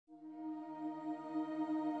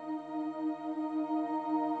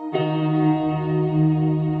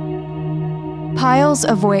Piles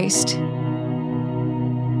of waste.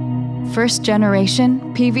 First generation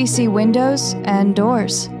PVC windows and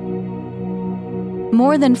doors.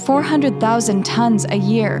 More than 400,000 tons a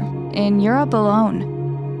year in Europe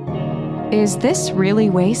alone. Is this really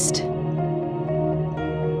waste?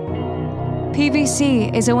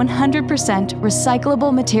 PVC is a 100%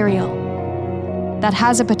 recyclable material that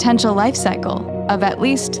has a potential life cycle of at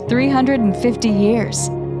least 350 years.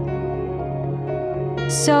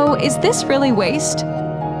 So, is this really waste?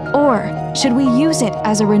 Or should we use it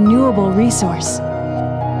as a renewable resource?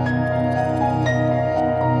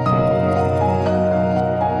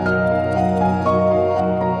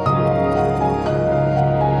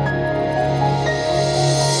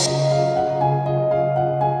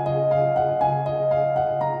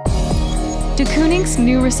 Deceuninck's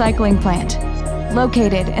new recycling plant,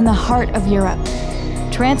 located in the heart of Europe,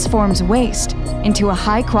 transforms waste into a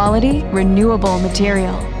high-quality, renewable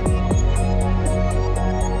material.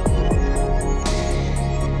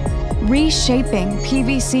 Reshaping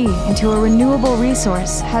PVC into a renewable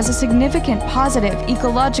resource has a significant positive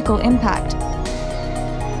ecological impact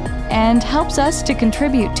and helps us to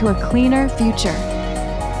contribute to a cleaner future.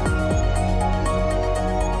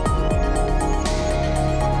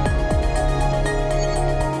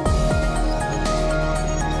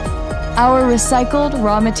 Our recycled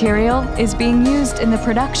raw material is being used in the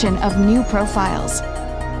production of new profiles.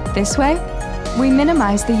 This way, we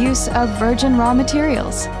minimize the use of virgin raw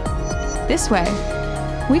materials. This way,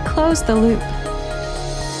 we close the loop.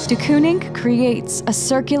 Deceuninck creates a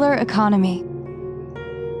circular economy